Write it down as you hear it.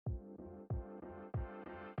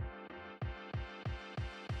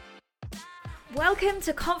Welcome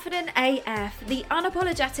to Confident AF, the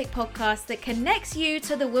unapologetic podcast that connects you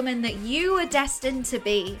to the woman that you are destined to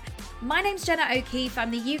be. My name's Jenna O'Keefe,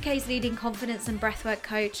 I'm the UK's leading confidence and breathwork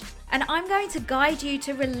coach, and I'm going to guide you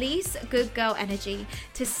to release good girl energy,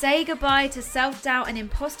 to say goodbye to self-doubt and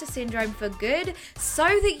imposter syndrome for good, so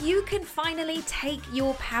that you can finally take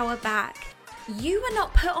your power back. You are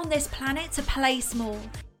not put on this planet to play small,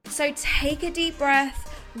 so take a deep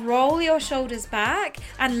breath, roll your shoulders back,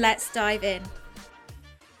 and let's dive in.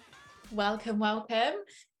 Welcome back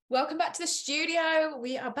to the studio.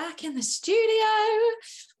 We are back in the studio.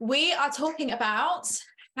 We are talking about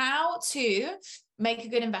how to make a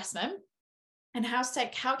good investment and how to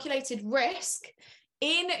take calculated risk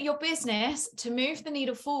in your business to move the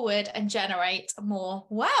needle forward and generate more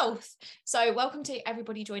wealth. So welcome to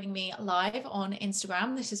everybody joining me live on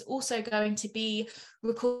Instagram. This is also going to be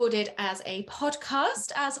recorded as a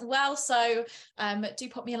podcast as well. So do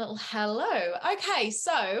pop me a little hello. Okay,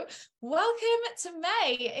 so welcome to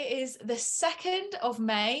May. It is the 2nd of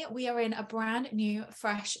May. We are in a brand new,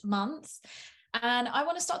 fresh month. And I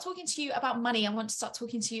want to start talking to you about money. I want to start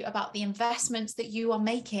talking to you about the investments that you are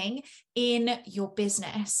making in your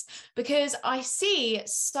business, because I see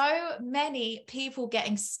so many people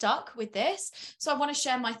getting stuck with this. So I want to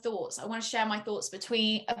share my thoughts. I want to share my thoughts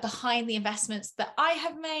behind the investments that I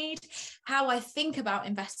have made, how I think about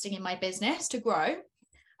investing in my business to grow.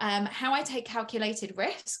 How I take calculated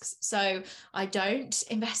risks. So I don't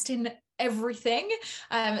invest in everything.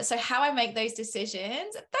 So how I make those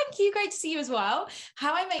decisions. Thank you. Great to see you as well.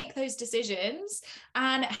 How I make those decisions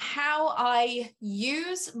and how I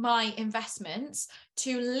use my investments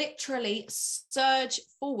to literally surge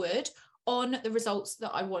forward on the results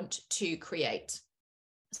that I want to create.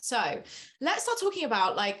 So let's start talking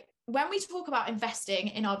about, like, when we talk about investing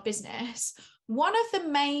in our business, one of the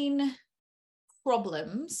main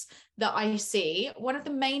problems that I see, one of the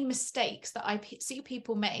main mistakes that I see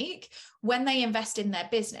people make when they invest in their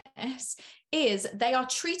business is they are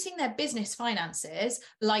treating their business finances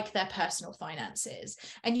like their personal finances.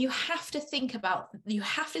 And you have to think about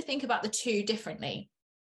the two differently.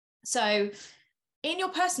 So in your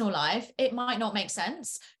personal life, it might not make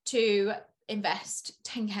sense to invest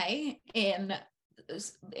 10K in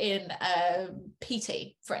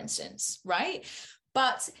PT, for instance, right?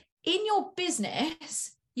 But in your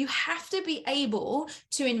business, you have to be able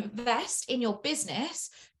to invest in your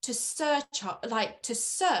business to surge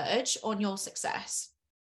on your success.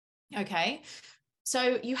 Okay.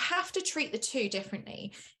 So you have to treat the two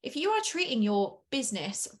differently. If you are treating your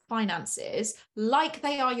business finances like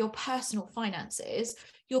they are your personal finances,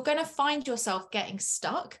 you're going to find yourself getting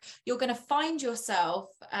stuck. You're going to find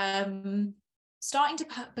yourself starting to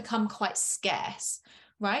become quite scarce.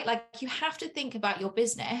 Right? Like, you have to think about your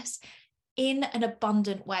business in an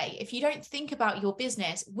abundant way. If you don't think about your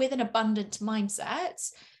business with an abundant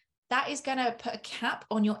mindset, that is going to put a cap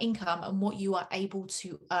on your income and what you are able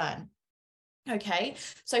to earn. Okay.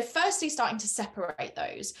 So firstly, starting to separate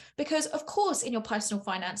those, because of course, in your personal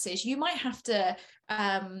finances, you might have to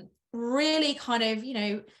really kind of,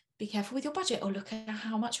 be careful with your budget or look at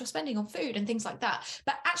how much you're spending on food and things like that.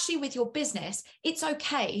 But actually with your business, it's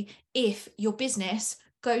okay if your business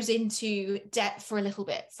goes into debt for a little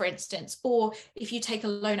bit, for instance, or if you take a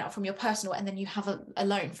loan out from your personal and then you have a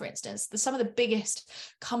loan, for instance. Some of the biggest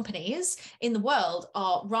companies in the world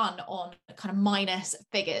are run on kind of minus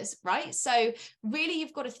figures, right? So really,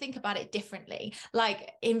 you've got to think about it differently.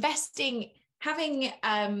 Like,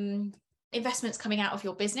 having investments coming out of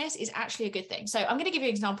your business is actually a good thing. So I'm going to give you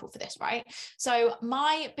an example for this, right? So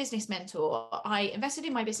my business mentor, I invested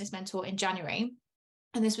in my business mentor in January.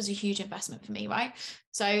 And this was a huge investment for me, right?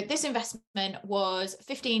 So this investment was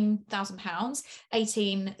 £15,000,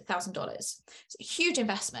 $18,000. It's a huge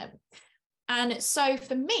investment. And so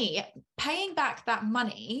for me, paying back that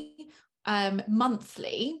money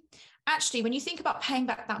monthly, actually, when you think about paying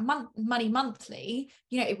back that money monthly,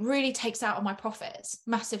 it really takes out on my profits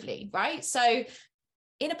massively, right? So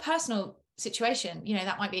in a personal situation,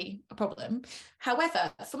 that might be a problem.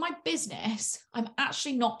 However, for my business, I'm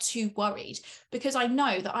actually not too worried, because I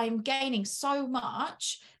know that I'm gaining so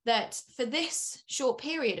much that for this short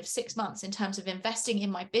period of 6 months, in terms of investing in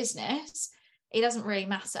my business, it doesn't really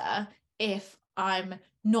matter if I'm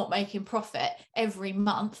not making profit every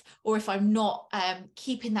month, or if I'm not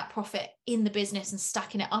keeping that profit in the business and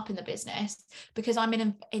stacking it up in the business, because I'm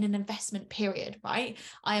in an investment period, right?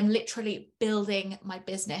 I am literally building my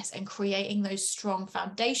business and creating those strong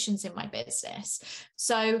foundations in my business.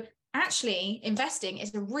 So actually investing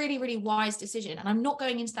is a really, really wise decision. And I'm not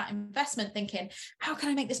going into that investment thinking, how can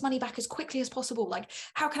I make this money back as quickly as possible? Like,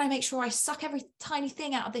 how can I make sure I suck every tiny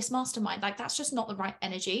thing out of this mastermind? Like, that's just not the right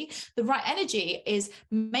energy. The right energy is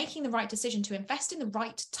making the right decision to invest in the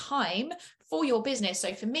right time for your business.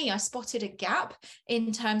 So for me, I spotted a gap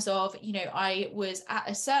in terms of, I was at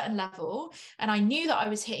a certain level and I knew that I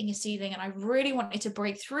was hitting a ceiling, and I really wanted to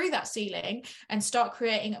break through that ceiling and start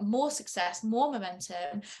creating more success, more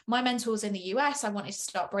momentum. My mentors in the US, I wanted to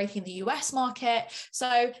start breaking the US market.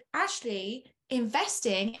 So actually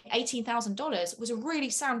investing $18,000 was a really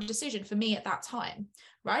sound decision for me at that time,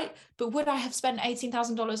 right? But would I have spent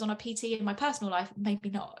 $18,000 on a PT in my personal life? Maybe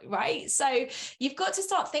not, right? So you've got to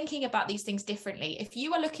start thinking about these things differently. If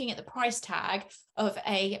you are looking at the price tag of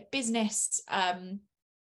a business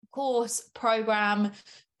course, program,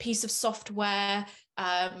 piece of software,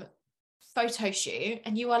 photo shoot,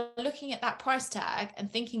 and you are looking at that price tag and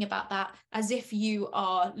thinking about that as if you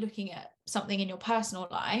are looking at something in your personal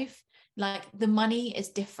life, like, the money is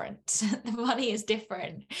different. The money is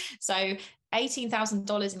different. So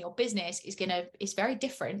 $18,000 in your business is very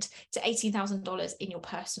different to $18,000 in your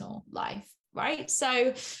personal life, right?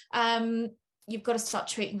 So you've got to start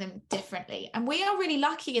treating them differently. And we are really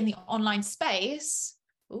lucky in the online space.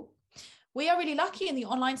 We are really lucky in the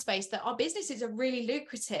online space that our businesses are really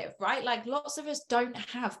lucrative, right? Like, lots of us don't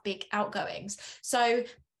have big outgoings. So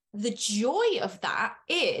the joy of that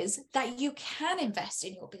is that you can invest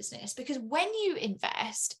in your business, because when you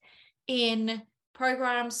invest in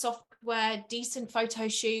programs, software, decent photo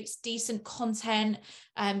shoots, decent content,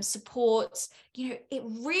 support, it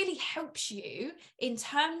really helps you in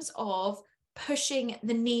terms of pushing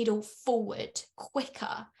the needle forward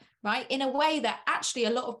quicker, right? In a way that actually a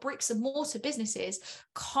lot of bricks and mortar businesses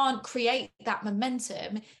can't create that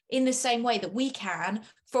momentum in the same way that we can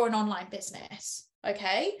for an online business.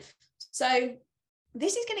 Okay. So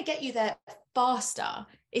this is going to get you there faster.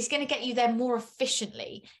 It's going to get you there more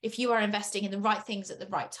efficiently if you are investing in the right things at the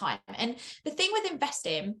right time. And the thing with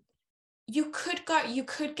investing, you could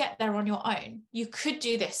get there on your own. You could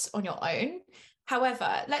do this on your own.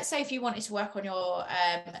 However, let's say if you wanted to work on your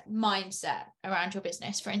mindset around your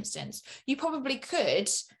business, for instance, you probably could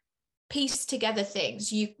piece together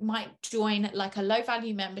things. You might join like a low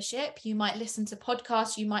value membership. You might listen to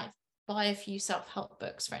podcasts. You might buy a few self-help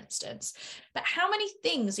books, for instance. But how many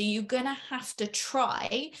things are you going to have to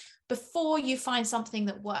try before you find something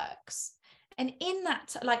that works? And in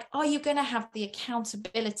that, like, are you going to have the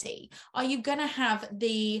accountability? Are you going to have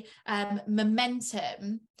the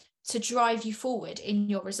momentum to drive you forward in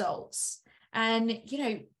your results? And,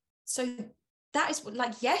 so that is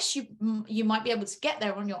like, yes, you might be able to get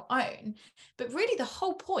there on your own, but really the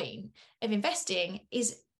whole point of investing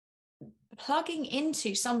is plugging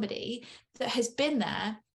into somebody that has been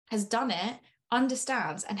there, has done it,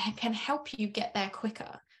 understands, and can help you get there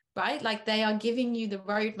quicker, right? Like, they are giving you the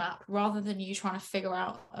roadmap rather than you trying to figure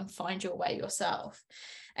out and find your way yourself.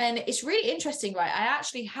 And it's really interesting, right? I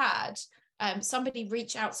actually had somebody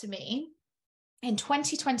reach out to me in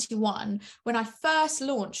 2021 when I first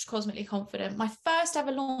launched Cosmically Confident, my first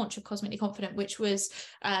ever launch of Cosmically Confident, which was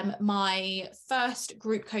my first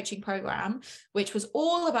group coaching program, which was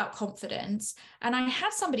all about confidence. And I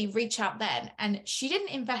had somebody reach out then, and she didn't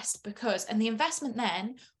invest and the investment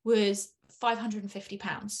then was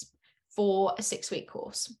 £550 for a 6-week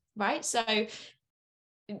course, right? So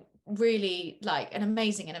really, like, an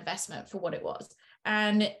amazing investment for what it was.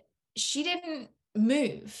 And she didn't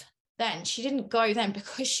move then. She didn't go then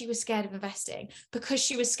because she was scared of investing, because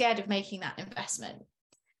she was scared of making that investment.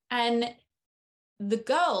 And the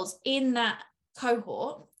girls in that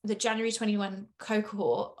cohort, the January 21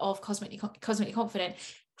 cohort of Cosmically Confident,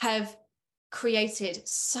 have created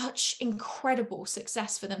such incredible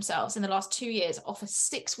success for themselves in the last 2 years off a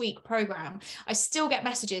 6-week program. I still get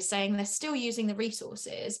messages saying they're still using the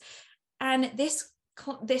resources. And this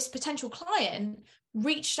potential client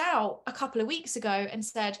reached out a couple of weeks ago and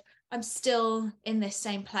said, I'm still in this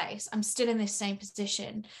same place. I'm still in this same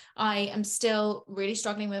position. I am still really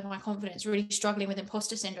struggling with my confidence, really struggling with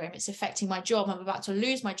imposter syndrome. It's affecting my job. I'm about to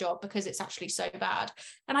lose my job because it's actually so bad.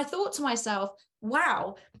 And I thought to myself,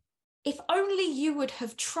 wow, if only you would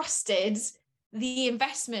have trusted the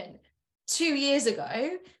investment 2 years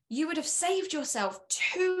ago, you would have saved yourself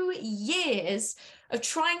 2 years of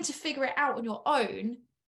trying to figure it out on your own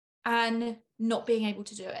and not being able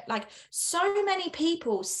to do it. Like, so many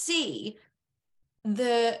people see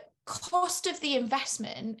the cost of the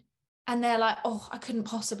investment and they're like, oh, I couldn't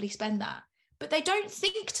possibly spend that. But they don't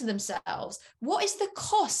think to themselves, what is the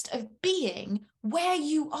cost of being where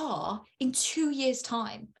you are in 2 years'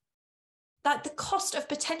 time? like the cost of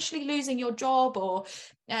potentially losing your job or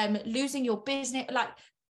losing your business, like,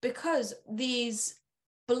 because these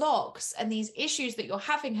blocks and these issues that you're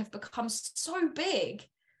having have become so big.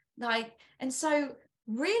 Like, and so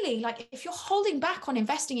really, like, if you're holding back on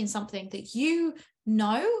investing in something that you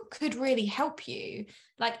know could really help you,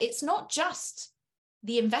 like, it's not just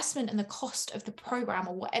the investment and the cost of the program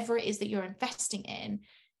or whatever it is that you're investing in.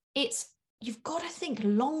 It's, you've got to think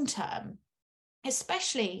long term,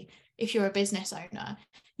 especially if you're a business owner.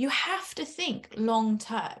 You have to think long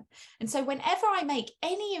term. And so whenever I make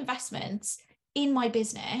any investments in my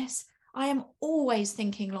business, I am always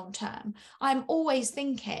thinking long term. I'm always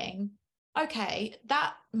thinking, okay,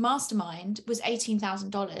 that mastermind was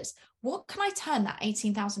 $18,000. What can I turn that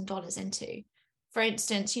 $18,000 into? For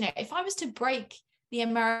instance, you know, if I was to break the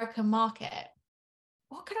American market,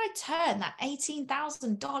 what could I turn that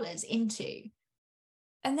 $18,000 into?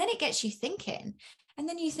 And then it gets you thinking. And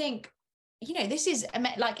then you think, you know, this is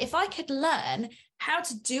like, if I could learn how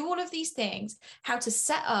to do all of these things, how to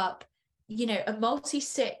set up, you know, a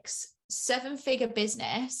multi-6, 7-figure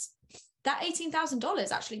business, that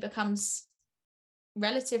 $18,000 actually becomes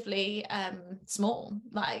relatively small,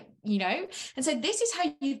 like, you know. And so this is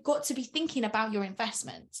how you've got to be thinking about your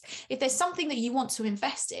investments. If there's something that you want to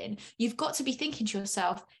invest in, you've got to be thinking to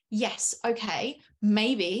yourself, yes, okay,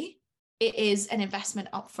 maybe it is an investment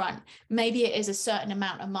upfront, maybe it is a certain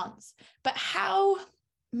amount a month, but how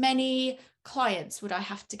many clients would I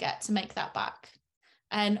have to get to make that back?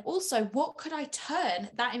 And also, what could I turn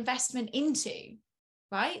that investment into?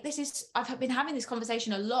 Right? This is, I've been having this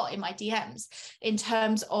conversation a lot in my DMs in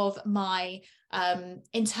terms of my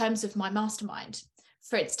mastermind,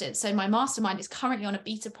 for instance. So my mastermind is currently on a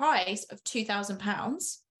beta price of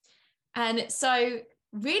 £2,000. And so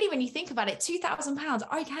really, when you think about it,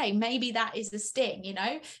 £2,000, okay, maybe that is the sting, you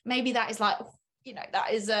know, maybe that is like, you know,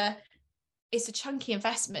 that is it's a chunky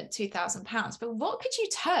investment, £2,000. But what could you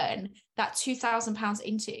turn that £2,000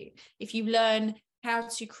 into if you learn how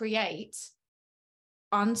to create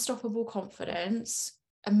unstoppable confidence,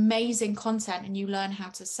 amazing content, and you learn how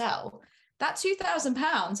to sell? That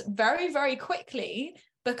 £2,000 very, very quickly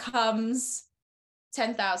becomes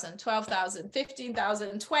 10,000, 12,000,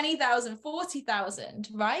 15,000, 20,000, 40,000,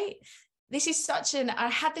 right? This is such I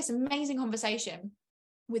had this amazing conversation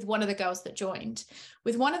with one of the girls that joined.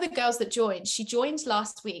 She joined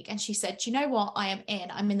last week and she said, do you know what? I'm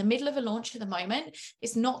in the middle of a launch at the moment.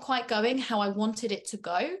 It's not quite going how I wanted it to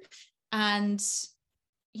go. And,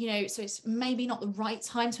 you know, so it's maybe not the right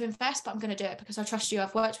time to invest, but I'm going to do it because I trust you.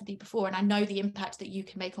 I've worked with you before and I know the impact that you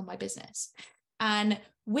can make on my business. And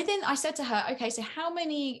I said to her, okay, so how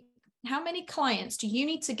many clients do you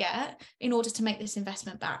need to get in order to make this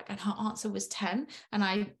investment back? And her answer was 10. And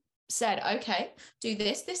I said, okay, do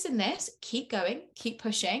this, this, and this, keep going, keep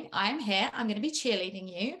pushing. I'm here. I'm going to be cheerleading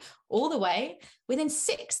you all the way. Within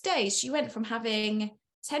 6 days, she went from having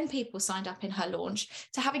 10 people signed up in her launch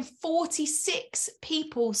to having 46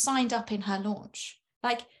 people signed up in her launch.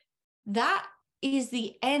 Like, that is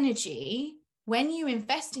the energy. When you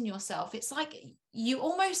invest in yourself, it's like you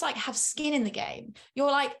almost like have skin in the game.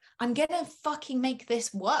 You're like, I'm going to fucking make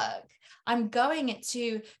this work. I'm going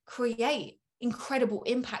to create incredible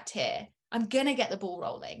impact here. I'm going to get the ball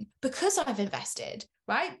rolling because I've invested,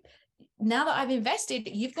 right? Now that I've invested,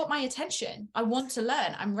 you've got my attention. I want to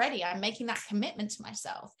learn. I'm ready. I'm making that commitment to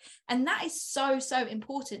myself. And that is so, so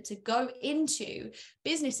important to go into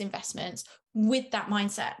business investments with that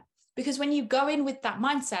mindset. Because when you go in with that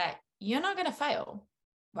mindset, you're not going to fail,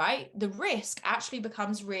 right? The risk actually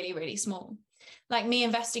becomes really, really small. Like me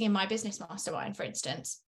investing in my business mastermind, for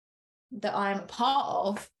instance, that I'm a part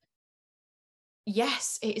of.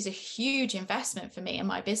 Yes, it is a huge investment for me in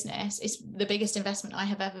my business. It's the biggest investment I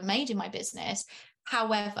have ever made in my business.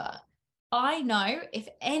 However, I know if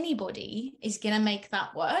anybody is going to make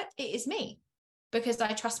that work, it is me, because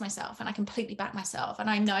I trust myself and I completely back myself. And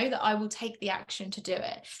I know that I will take the action to do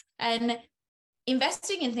it. And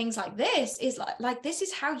investing in things like this is like this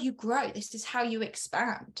is how you grow. This is how you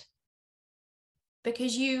expand,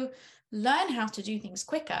 because you learn how to do things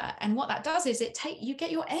quicker. And what that does is you get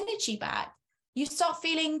your energy back. You start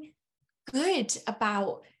feeling good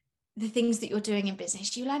about the things that you're doing in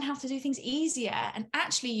business. You learn how to do things easier, and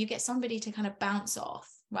actually you get somebody to kind of bounce off,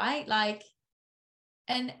 right? Like,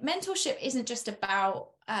 and mentorship isn't just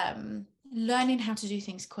about learning how to do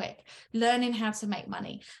things quick, learning how to make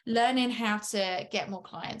money, learning how to get more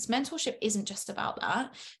clients. Mentorship isn't just about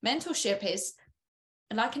that. Mentorship is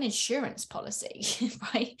like an insurance policy,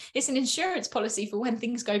 right? It's an insurance policy for when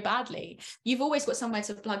things go badly. You've always got somewhere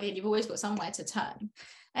to plug in. You've always got somewhere to turn.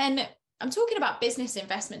 And I'm talking about business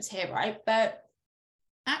investments here, right? But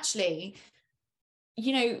actually,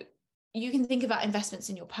 you know, you can think about investments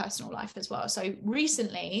in your personal life as well. So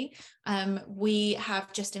recently, we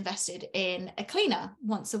have just invested in a cleaner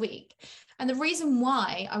once a week. And the reason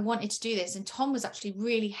why I wanted to do this, and Tom was actually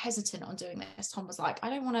really hesitant on doing this. Tom was like, I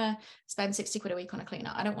don't want to spend 60 quid a week on a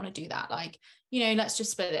cleaner. I don't want to do that. Like, you know, let's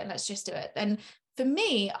just split it and let's just do it. And for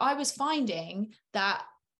me, I was finding that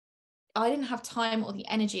I didn't have time or the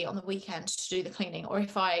energy on the weekend to do the cleaning, or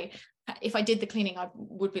if I did the cleaning, I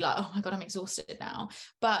would be like, oh my God, I'm exhausted now.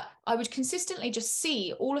 But I would consistently just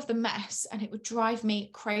see all of the mess and it would drive me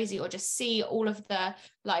crazy, or just see all of the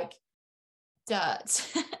like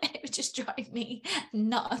dirt. It would just drive me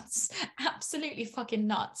nuts, absolutely fucking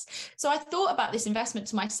nuts. So I thought about this investment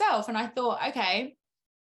to myself and I thought, okay,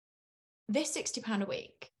 this £60 a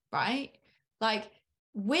week, right? Like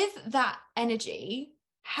with that energy,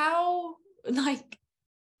 how, like,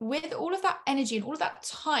 with all of that energy and all of that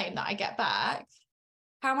time that I get back,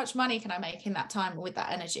 how much money can I make in that time with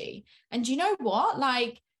that energy? And do you know what?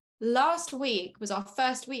 Like last week was our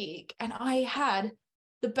first week and I had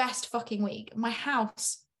the best fucking week. My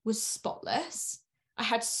house was spotless. I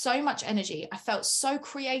had so much energy. I felt so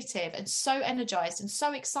creative and so energized and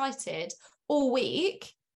so excited all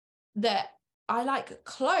week that I like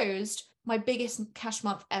closed my biggest cash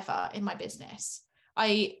month ever in my business.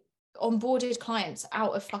 I onboarded clients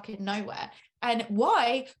out of fucking nowhere. And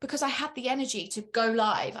why? Because I had the energy to go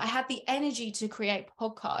live. I had the energy to create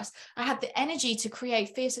podcasts. I had the energy to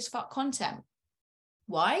create fierce as fuck content.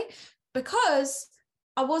 Why? Because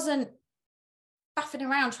I wasn't faffing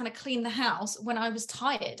around trying to clean the house when I was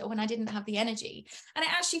tired or when I didn't have the energy. And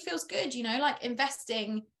it actually feels good, you know, like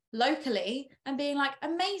investing locally and being like,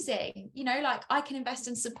 amazing, you know, like I can invest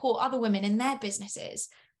and support other women in their businesses.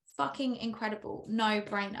 Fucking incredible, no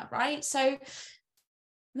brainer, right? So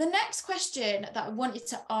the next question that I wanted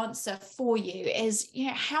to answer for you is, you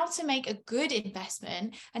know, how to make a good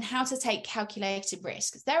investment and how to take calculated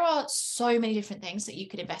risks. There are so many different things that you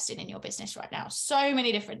could invest in your business right now, so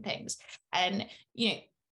many different things. And, you know,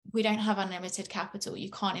 we don't have unlimited capital. You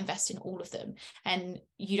can't invest in all of them. And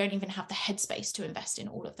you don't even have the headspace to invest in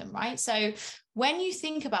all of them, right? So when you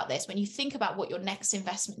think about this, when you think about what your next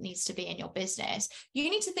investment needs to be in your business, you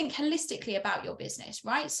need to think holistically about your business,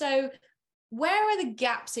 right? So where are the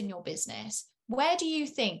gaps in your business? Where do you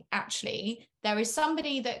think actually there is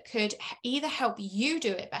somebody that could either help you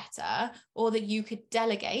do it better or that you could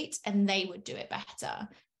delegate and they would do it better,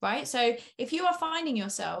 right? So if you are finding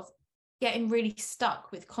yourself getting really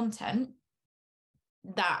stuck with content,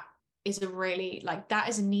 that is a really, like, that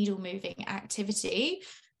is a needle moving activity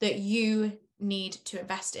that you need to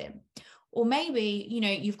invest in. Or maybe, you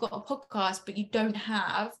know, you've got a podcast, but you don't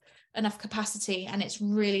have enough capacity and it's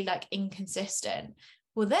really like inconsistent.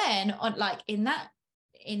 Well, then on like in that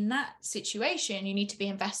situation, you need to be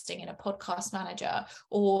investing in a podcast manager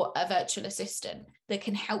or a virtual assistant that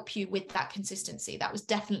can help you with that consistency. That was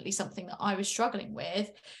definitely something that I was struggling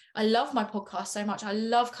with. I love my podcast so much. I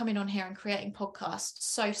love coming on here and creating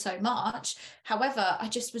podcasts so much. However, I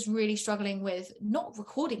just was really struggling with not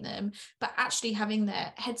recording them, but actually having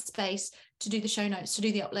the headspace to do the show notes, to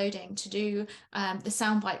do the uploading, to do the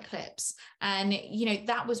soundbite clips. And, you know,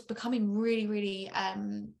 that was becoming really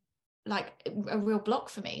like a real block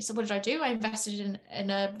for me. So what did I do? I invested in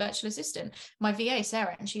a virtual assistant, my VA,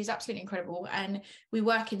 Sarah, and she's absolutely incredible. And we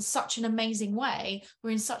work in such an amazing way. We're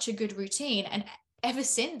in such a good routine. And ever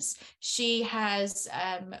since she has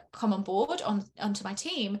come on board onto my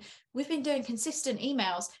team, we've been doing consistent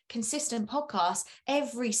emails, consistent podcasts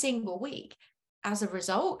every single week. As a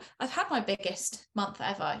result, I've had my biggest month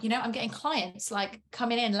ever. You know, I'm getting clients like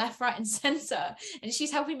coming in left, right, and center, and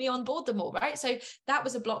she's helping me onboard them all, right? So that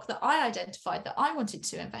was a block that I identified that I wanted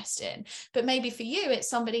to invest in. But maybe for you, it's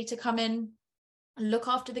somebody to come in and look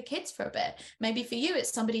after the kids for a bit. Maybe for you,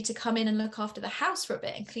 it's somebody to come in and look after the house for a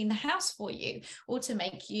bit and clean the house for you, or to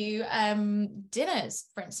make you dinners,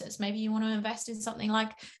 for instance. Maybe you want to invest in something like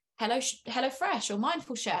HelloFresh or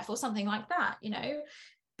Mindful Chef or something like that, you know.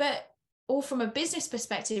 But or from a business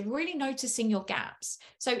perspective, really noticing your gaps.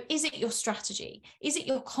 So is it your strategy? Is it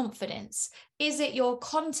your confidence? Is it your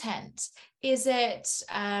content? Is it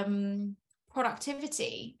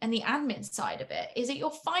productivity and the admin side of it? Is it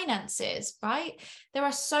your finances, right? There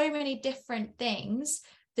are so many different things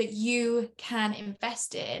that you can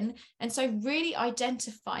invest in. And so really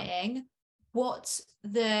identifying what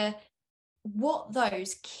those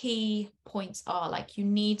key points are. Like, you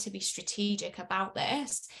need to be strategic about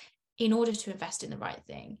this in order to invest in the right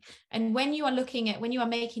thing. And when you are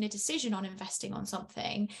making a decision on investing on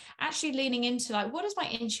something, actually leaning into like, what does my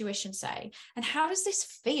intuition say? And how does this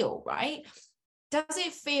feel, right? Does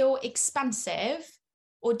it feel expansive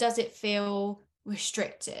or does it feel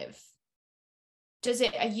restrictive?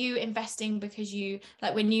 Are you investing because you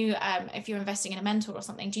like when you if you're investing in a mentor or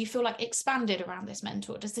something, do you feel like expanded around this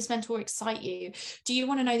mentor? Does this mentor excite you? Do you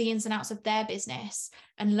want to know the ins and outs of their business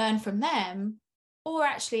and learn from them? Or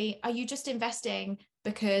actually, are you just investing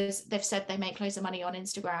because they've said they make loads of money on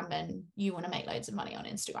Instagram and you want to make loads of money on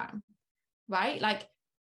Instagram, right? Like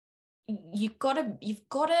you've got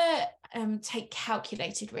to take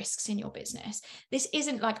calculated risks in your business. This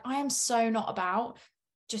isn't like, I am so not about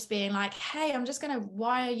just being like, hey, I'm just going to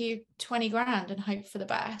wire you 20 grand and hope for the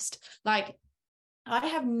best. Like, I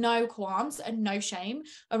have no qualms and no shame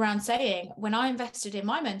around saying, when I invested in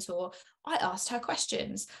my mentor, I asked her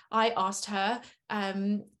questions. I asked her,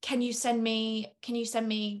 can you send me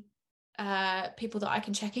people that I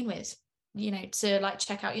can check in with, to like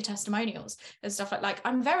check out your testimonials and stuff like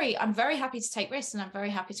I'm very happy to take risks, and I'm very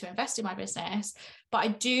happy to invest in my business, but I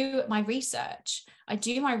do my research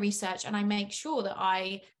and I make sure that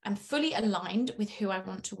I am fully aligned with who I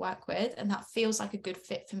want to work with, and that feels like a good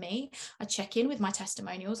fit for me. I check in with my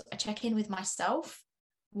testimonials, I check in with myself.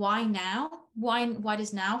 Why now? Why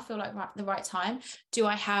does now feel like the right time? Do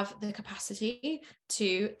I have the capacity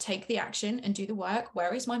to take the action and do the work?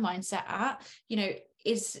 Where is my mindset at?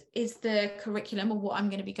 Is the curriculum or what I'm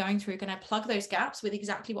going to be going through going to plug those gaps with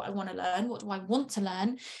exactly what I want to learn? What do I want to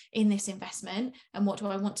learn in this investment? And what do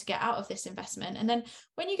I want to get out of this investment? And then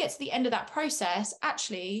when you get to the end of that process,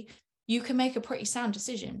 actually, you can make a pretty sound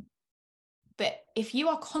decision. But if you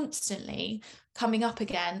are constantly coming up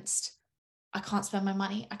against, I can't spend my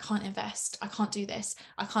money, I can't invest, I can't do this,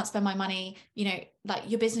 I can't spend my money, like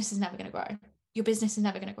your business is never going to grow. Your business is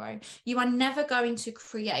never going to grow. You are never going to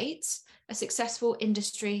create a successful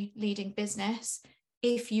industry leading business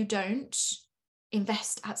if you don't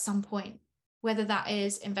invest at some point, whether that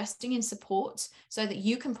is investing in support so that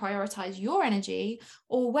you can prioritize your energy,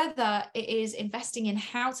 or whether it is investing in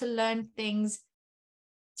how to learn things,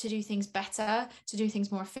 to do things better, to do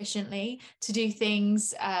things more efficiently, to do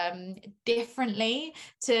things differently,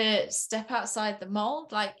 to step outside the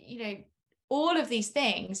mold. Like, all of these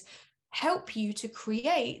things help you to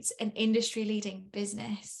create an industry leading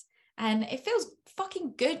business. And it feels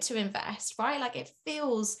fucking good to invest, right? Like, it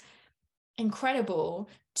feels incredible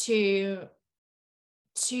to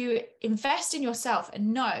invest in yourself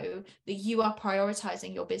and know that you are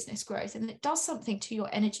prioritizing your business growth, and it does something to your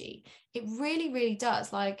energy. It really, really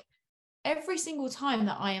does. Like, every single time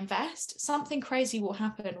that I invest, something crazy will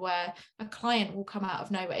happen where a client will come out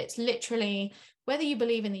of nowhere. It's literally, whether you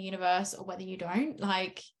believe in the universe or whether you don't,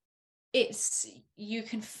 like, you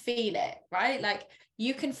can feel it, right? Like,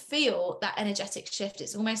 you can feel that energetic shift.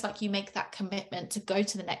 It's almost like you make that commitment to go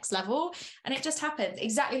to the next level, and it just happens.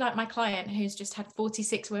 Exactly like my client who's just had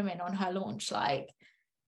 46 women on her launch. Like,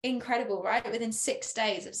 incredible, right? Within 6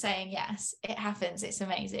 days of saying yes, it happens. It's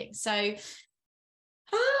amazing. So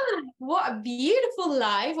what a beautiful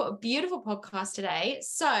live, what a beautiful podcast today.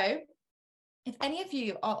 So if any of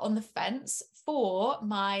you are on the fence for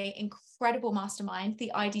my incredible mastermind,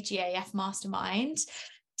 the IDGAF mastermind,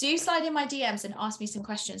 do slide in my DMs and ask me some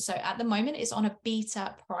questions. So at the moment, it's on a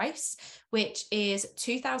beta price, which is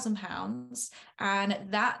 £2,000. And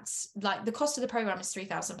that's like, the cost of the program is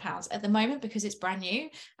 £3,000 at the moment because it's brand new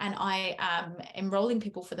and I am enrolling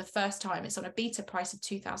people for the first time. It's on a beta price of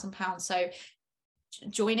 £2,000. So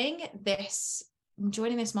joining this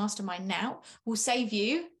mastermind now will save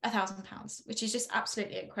you £1,000, which is just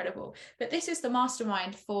absolutely incredible. But this is the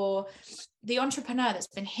mastermind for the entrepreneur that's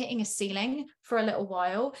been hitting a ceiling for a little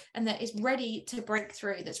while and that is ready to break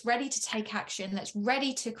through, that's ready to take action, that's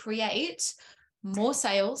ready to create more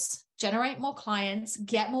sales, generate more clients,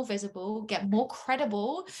 get more visible, get more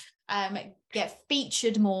credible, get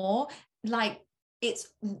featured more. Like, it's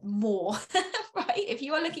more, right? If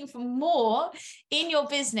you are looking for more in your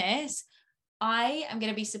business, I am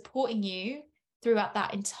going to be supporting you throughout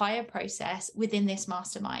that entire process within this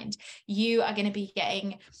mastermind. You are going to be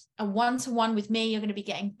getting a one-to-one with me. You're going to be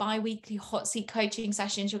getting bi-weekly hot seat coaching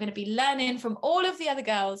sessions. You're going to be learning from all of the other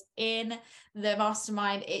girls in the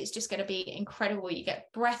mastermind. It's just going to be incredible. You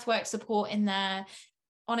get breathwork support in there.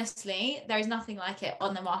 Honestly, there is nothing like it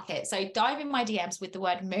on the market. So dive in my DMs with the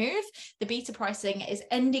word move. The beta pricing is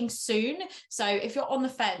ending soon. So if you're on the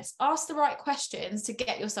fence, ask the right questions to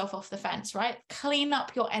get yourself off the fence, right? Clean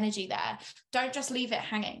up your energy there. Don't just leave it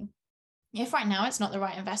hanging. If right now it's not the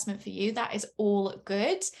right investment for you, that is all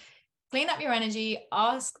good. Clean up your energy,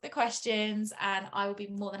 ask the questions, and I will be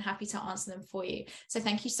more than happy to answer them for you. So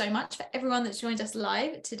thank you so much for everyone that's joined us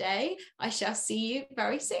live today. I shall see you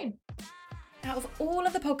very soon. Out of all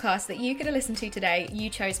of the podcasts that you could have listened to today,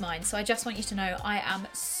 you chose mine. So I just want you to know I am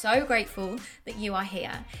so grateful that you are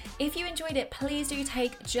here. If you enjoyed it, please do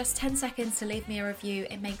take just 10 seconds to leave me a review.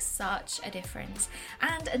 It makes such a difference.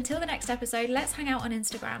 And until the next episode, let's hang out on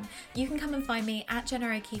Instagram. You can come and find me at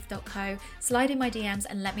jennaokeefe.co, slide in my DMs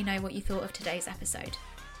and let me know what you thought of today's episode.